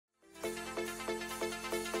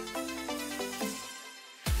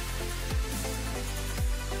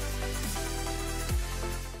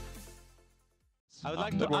would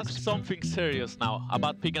like to ask something serious now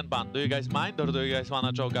about pick and ban. Do you guys mind or do you guys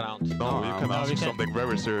wanna joke around? No, you can ask something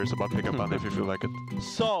very serious about pick and ban if you feel like it.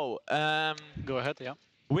 So, Go ahead, yeah.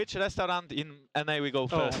 which restaurant in NA we go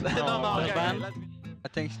first? No, okay. I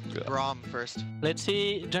think Rom first. let's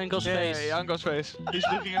see Jungle's face. Yeah, Yango's face. He's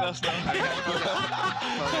looking at us now.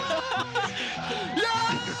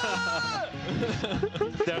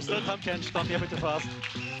 There's no time, Kench. Don't be a bit too fast.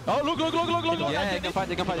 Oh, look. Yeah, you can fight,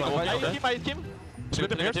 you can fight, you can fight. I hit him.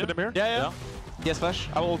 Split him here. Yeah. Yes, flash.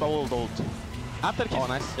 I will ult. After kill. Oh,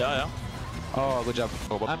 nice. Yeah. Oh, good job.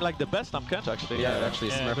 I'm like the best I'm Kench actually. Yeah, actually,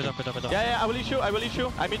 Yeah, smurfing. put up. Yeah, I will eat you. I'm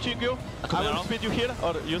eating you. I will speed you here,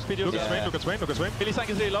 or you speed you. Look Yeah. at Swain. Khalifa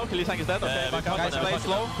is really low. Khalifa is dead. Okay, back up. Guys, play it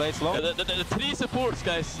slow, play it slow. The three supports,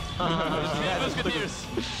 guys. Three musketeers.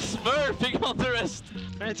 Smurfing on the rest.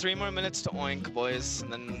 Alright, 3 more minutes to oink, boys,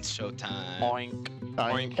 and then it's showtime. Oink.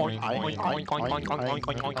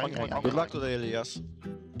 Good luck today, Elias.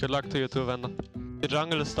 Good luck to you too, Venda. The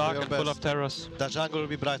jungle is dark your and full best. of terrors. The jungle will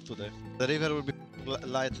be bright today. The river will be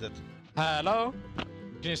lighted. Hello?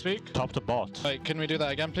 Can you speak? Top to bot. Wait, can we do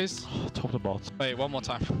that again, please? Top to bot. Wait, one more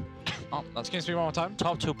time. Oh, that's Can you speak one more time?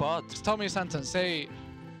 top 2 bot. Just tell me a sentence. Say,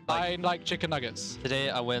 I like chicken nuggets.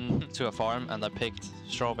 Today I went to a farm and I picked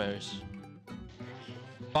strawberries.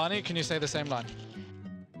 Barney, can you say the same line?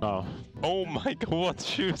 No. Oh my god, what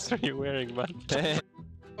shoes are you wearing, man? Hey,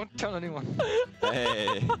 Don't tell anyone.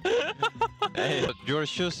 hey, hey, your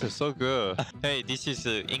shoes are so good. Hey, this is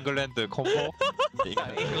England combo.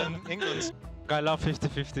 England's. I love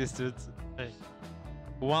 50-50s, dude. Hey.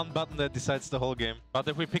 One button that decides the whole game. But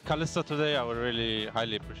if we pick Khalifa today, I would really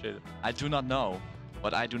highly appreciate it. I do not know,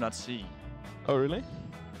 but I do not see. Oh, really?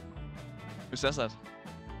 Who says that?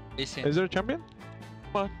 Is Is there a champion?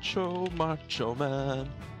 Macho man.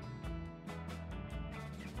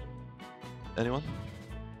 Anyone?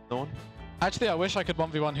 No one? Actually, I wish I could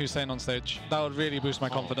 1v1 Hussein on stage. That would really boost my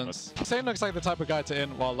confidence. Hussein looks like the type of guy to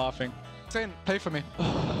in while laughing. Hussein, play for me.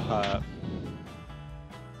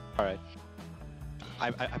 Alright.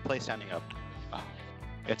 I play standing up.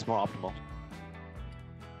 It's more optimal.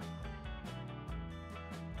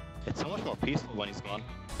 It's so much more peaceful when he's gone.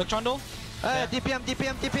 Look, Trundle. DPM.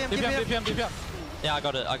 DPM. Yeah, I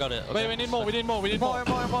got it. Okay. Wait, we need more. More. I'm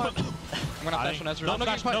gonna flash on Ezreal.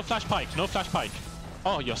 No flash pike.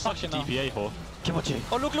 Oh, you're such a DPA whore.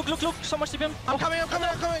 Oh, look. So much DPM. I'm coming.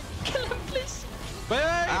 Kill him, please. Wait,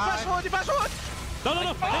 flash forward. No.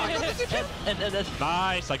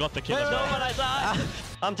 Nice, I got the kill as No, well. but I died.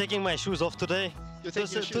 I'm taking my shoes off today. You're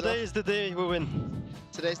taking your shoes Today off? is the day we win.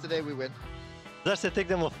 Today's the day we win. That's it, take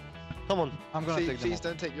them off. Come on. I'm gonna take them Please off.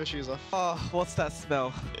 don't take your shoes off. Oh, what's that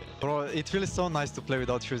smell? Bro, it feels so nice to play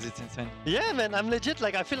without shoes, it's insane. Yeah, man, I'm legit,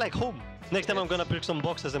 like, I feel like home. Next time I'm gonna pick some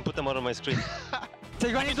boxes and put them out on my screen.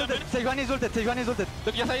 Take one is ulted.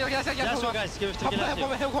 Look, yes, Last one, guys, give it to me.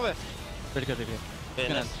 Very good. Okay,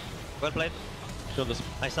 nice. Well played. Shoulders.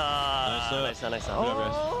 Nice. Oh,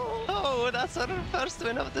 that's our first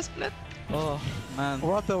win of the split. Oh, man.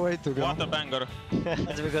 What a way to go. What a banger.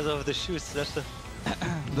 That's because of the shoes. That's the...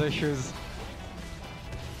 The shoes.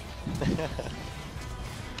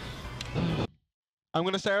 I'm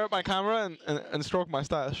gonna stare at my camera and stroke my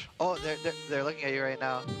stash. Oh, they're looking at you right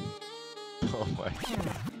now. Oh my.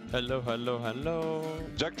 Hello.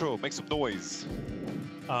 Jackdro, make some noise.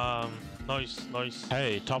 Noise.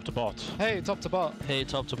 Hey, top to bot. Hey, top to bot. Hey,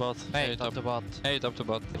 top to bot. Hey, top to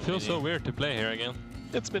bot. It feels so weird to play here again.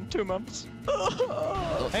 It's been 2 months.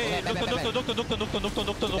 Hey, Nocturne. Look, Nocturne.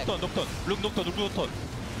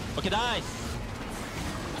 Okay, nice.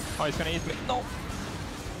 Oh, he's gonna eat me. No.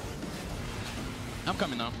 I'm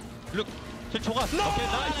coming now. Look, kill for us. Okay,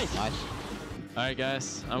 nice. Alright,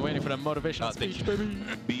 guys. I'm waiting for the motivational speech, baby.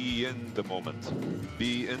 Be in the moment.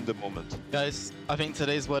 Be in the moment. Guys, I think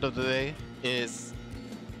today's word of the day is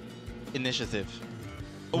initiative.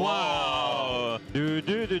 Wow.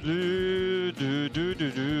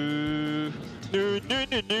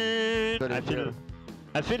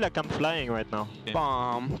 I feel like I'm flying right now.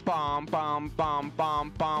 Bum.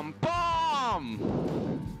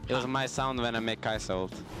 It was my sound when I make Kai'Sa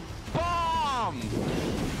ult. Bum!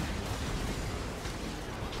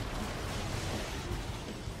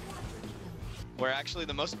 We're actually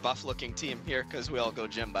the most buff-looking team here because we all go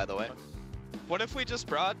gym, by the way. What if we just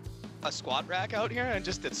brought a squat rack out here and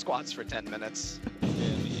just did squats for 10 minutes?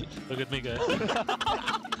 Look at me, guys.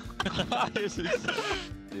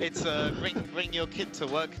 It's a bring your kid to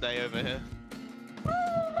work day over here.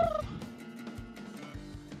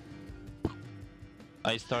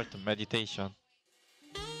 I start meditation.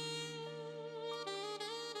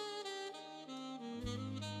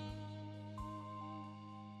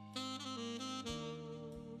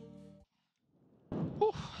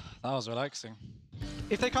 That was relaxing.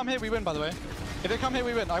 If they come here, we win, by the way. If they come here,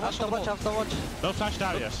 we win. I watched the wall. No flash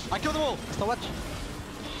Darius. I killed them all.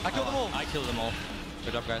 I killed them all. I killed them all.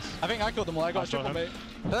 Good job, guys. I think I killed them all. I got a triple mate.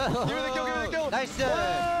 Give me the kill, give me the kill. Nice.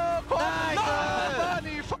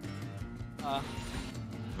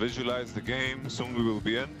 Visualize the game, soon we will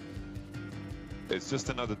be in. It's just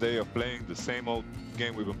another day of playing the same old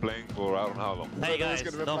game we've been playing for I don't know how long. Hey guys,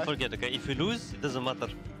 don't forget, okay? If we lose, it doesn't matter.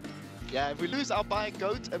 Yeah, if we lose, I'll buy a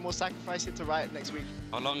goat and we'll sacrifice it to Riot next week.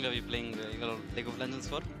 How long have you playing League of Legends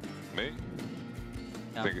for? Me?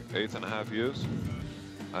 Yeah. I think 8.5 years.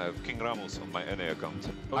 I have King Ramos on my NA account.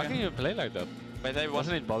 How can you play like that? But I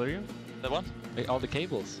Doesn't it bother you? The what? Like, all the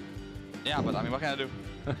cables. Yeah, but I mean, what can I do?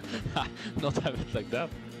 Not have it like that.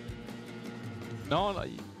 No, no.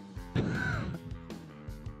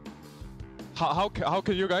 How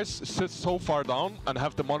can you guys sit so far down and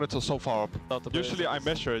have the monitor so far up? Usually I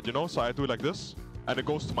measure it, you know, so I do it like this, and it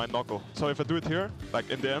goes to my knuckle. So if I do it here, like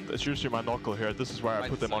in the end, it's usually my knuckle here. This is where I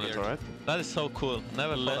put the monitor, right? That is so cool.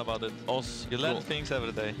 Never thought about it. Also, you learn things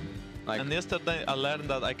every day. Like, and yesterday I learned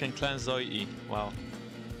that I can cleanse Zoe E. Wow.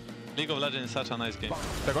 League of Legends is such a nice game.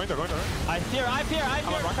 They're going, right? I fear. I'm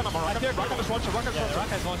Rakan is one shot,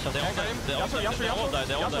 Rakan is one shot. They all die.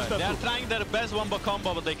 They are trying their best wombo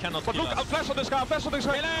combo, but they cannot kill us. I'll flash on this guy,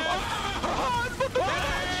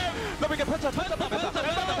 Let me get pizza.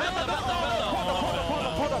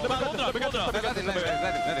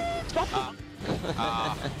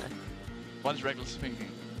 What's Reckless thinking?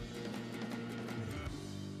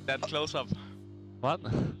 That close up. What?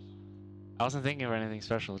 I wasn't thinking of anything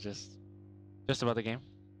special, just about the game.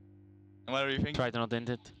 And what are you thinking? Try to not int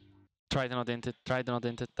it. Try to not int it. Try to not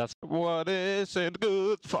int it. That's what is it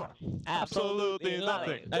good for? Absolutely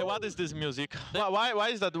nothing. Hey, what is this music? Why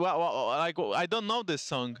is that? Like, I don't know this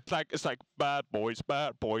song. It's like bad boys.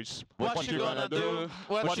 What you gonna do?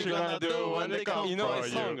 What you gonna do when they come? You know for the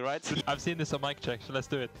song, right? I've seen this on mic check, so let's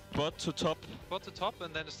do it. Bot to top. Bot to top,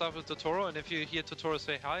 and then start with Totoro, and if you hear Totoro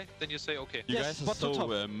say hi, then you say okay. You guys are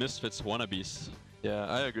so Misfits wannabes. Yeah,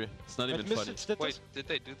 I agree. It's not even funny. Wait, did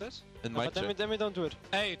they do this? In mic check. Then we don't do it.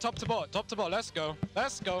 Hey, top to bot, let's go.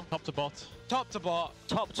 Top to bot. Top to bot.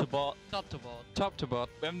 Top to bot. Top to bot.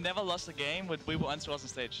 We have never lost a game with Weibo and Swass on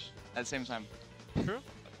stage at the same time. True.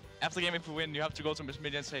 After the game, if we win, you have to go to Miss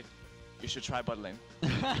Media and say, you should try bot lane.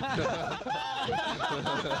 I'm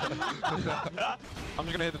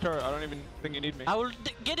just gonna hit the turret. I don't even think you need me. I will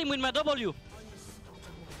get him with my W.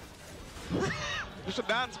 You should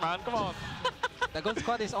dance, man. Come on. The gold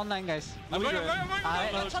squad is online, guys. I'm going.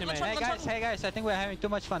 Hey guys, I think we're having too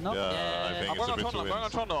much fun, no? I think I'm going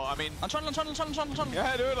on Tondo. I mean, On Tron.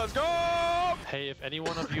 yeah, dude, let's go. Hey, if any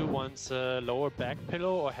one of you wants a lower back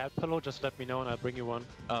pillow or head pillow, just let me know and I'll bring you one.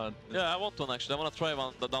 Yeah, I want one actually. I want to try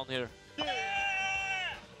one down here.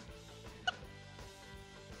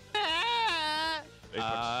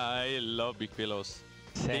 I love big pillows.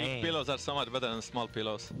 Big pillows are so much better than small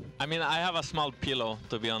pillows. I mean, I have a small pillow,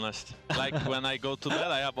 to be honest. Like, when I go to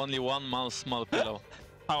bed, I have only one small pillow.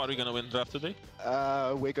 How are we gonna win draft today?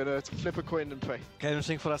 We're gonna flip a coin and pray. Can you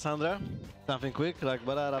sing for us, Sandra? Something quick, like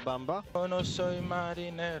Barara Bamba? Oh no, soy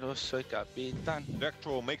marinero, soy capitán.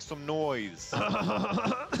 Jacktro, make some noise.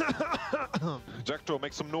 Jacktro,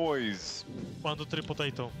 make some noise. 1, 2, 3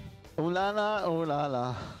 potato. Ooh la la, ooh la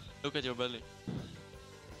la. Look at your belly.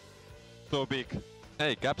 So big.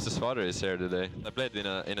 Hey, Gaps' father is here today. I played in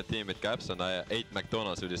a team with Gaps and I ate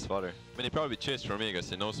McDonald's with his father. I mean, he probably chased for me because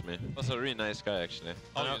he knows me. He was a really nice guy, actually.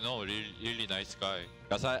 Oh, you know, really nice guy.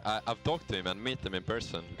 Because I've talked to him and meet him in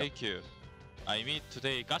person. Thank you. I meet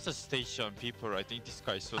today gas station people. I think this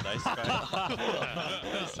guy is so nice guy.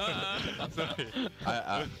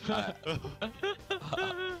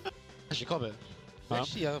 Actually, Kobe,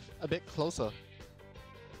 actually a bit closer.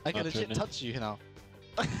 I can legit touch you now.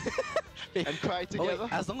 And cry together.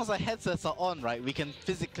 As long as our headsets are on, right, we can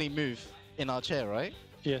physically move in our chair, right?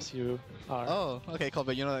 Yes, you are. Oh, okay,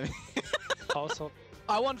 Kobe, you know what I mean. Also,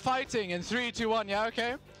 I want fighting in 3, 2, 1, yeah,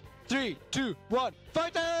 okay? 3, 2, 1,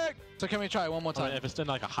 fighting! So can we try it one more I time? mean, if it's in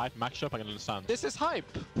like a hype matchup, I can understand. This is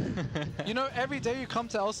hype. You know, every day you come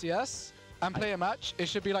to LCS and play a match, it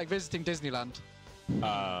should be like visiting Disneyland.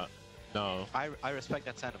 No. I respect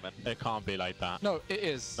that sentiment. It can't be like that. No, it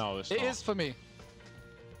is. No, it's not. It not. is for me.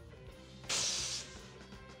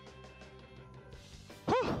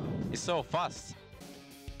 It's so fast.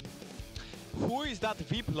 Who is that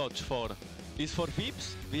VIP lodge for? Is for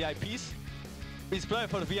VIPs? VIPs? It's probably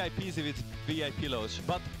for VIPs if it's VIP lodge,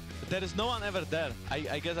 but there is no one ever there.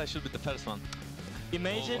 I guess I should be the first one.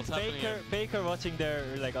 Imagine What's happening here? Baker watching there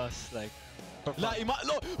like us, like. Like,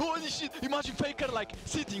 holy shit! Imagine Faker like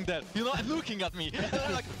sitting there, you know, and looking at me. And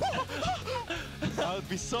I'm like, I would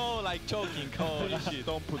be so like choking. Holy shit!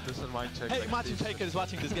 Don't put this in my check. Hey, like, imagine please. Faker is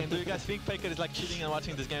watching this game. Do you guys think Faker is like chilling and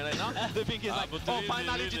watching this game right now? Do you think he's like, but oh, really,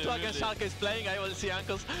 finally really, G2 against really. Schalke is playing. I will see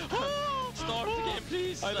ankles. Start the game,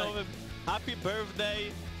 please. I love him. Happy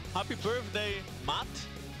birthday, Matt.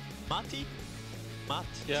 Matty? Matt?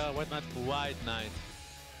 Yeah, White Knight. White Knight.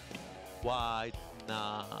 White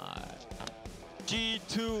Knight.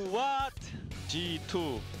 G2 what?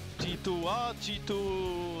 G2. G2 what?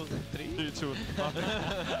 G2 3? G2.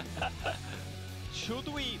 Should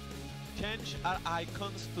we change our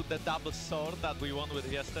icons to the double sword that we won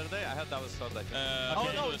with yesterday? I had double sword, I think. Oh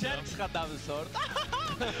okay, no, Jenks had double sword.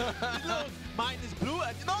 Look, mine is blue.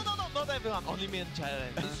 And no, not everyone. Only me and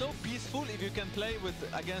Jaren. It's so peaceful if you can play with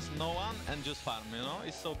against no one and just farm. You know,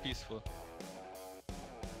 it's so peaceful.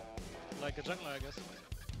 Like a jungler, I guess.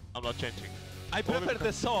 I'm not changing. I prefer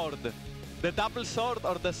the sword, the double sword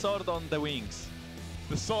or the sword on the wings.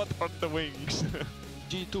 The sword on the wings.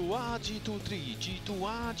 G2 G2 3, G2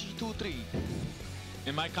 G2 3.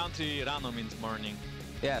 In my country, Rano means morning.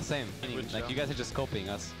 Yeah, same. Like you guys are just copying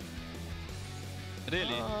us.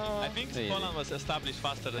 Really? I think really. Poland was established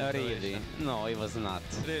faster than Really? Croatia. No, it was not.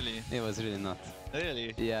 Really? It was really not.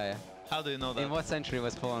 Really? Yeah. How do you know that? In what century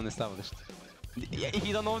was Poland established? If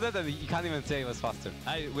you don't know that, then you can't even say it was faster.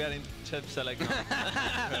 We are in Czech select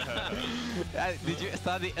now. Did you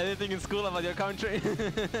study anything in school about your country?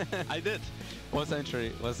 I did. What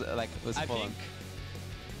century was I Poland? think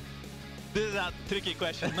this is a tricky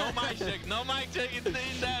question. No mic check, no mic check. It's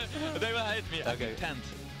in there. They will hate me. Okay, 10th.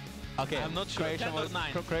 Okay, I'm not sure. Croatia 10th or was,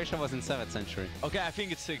 9th. Croatia was in 7th century. Okay, I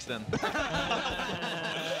think it's 6 then.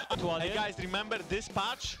 Hey guys, remember this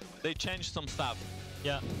patch? They changed some stuff.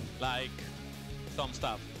 Yeah. Like some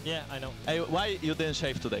stuff. Yeah, I know. Hey, why you didn't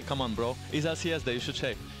shave today? Come on, bro. It's LCS day. You should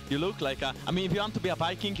shave. You look like a. I mean, if you want to be a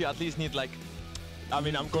Viking, you at least need like. I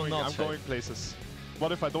mean, I'm going shave. places.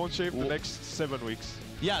 What if I don't shave the next 7 weeks?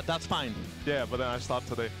 Yeah, that's fine. Yeah, but then I start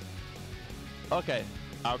today. Okay.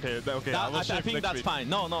 Okay, okay. I will shave I think next that's week. fine.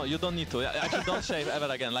 No, you don't need to. Actually, don't shave ever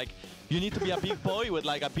again. Like, you need to be a big boy with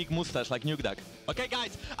like a big mustache, like Nuke Duck. Okay,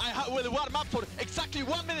 guys, I will warm up for exactly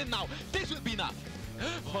 1 minute now. This will be enough.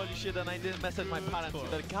 Holy shit, and I didn't message my parents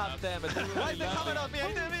either. God damn it. Why is the camera on me? I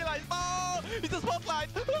didn't realize. Oh, it's a spotlight.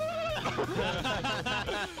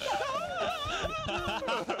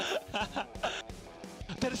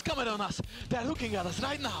 There is camera on us. They're looking at us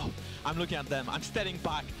right now. I'm looking at them. I'm staring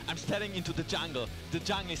back. I'm staring into the jungle. The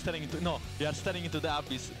jungle is staring into... No, we are staring into the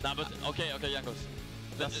abyss. Nah, but okay, Jakos.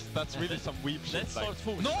 That's really some weep shit. Let's start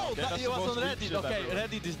food. No, Okay, that that's it the was most on weep Reddit. shit Okay, ever.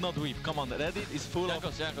 Reddit is not weep. Come on, Reddit is full of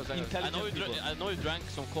intelligent people. I know you drank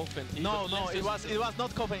some coffee and tea. No, but no, let's it was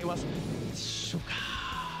not coffee. It was sugar.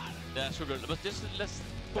 Yeah, sugar. But just let's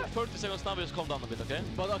put 30 seconds now. Just calm down a bit, okay?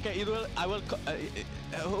 But okay, it will. I will.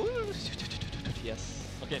 Yes.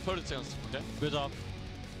 Okay, 30 seconds. Okay. Good job.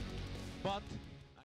 But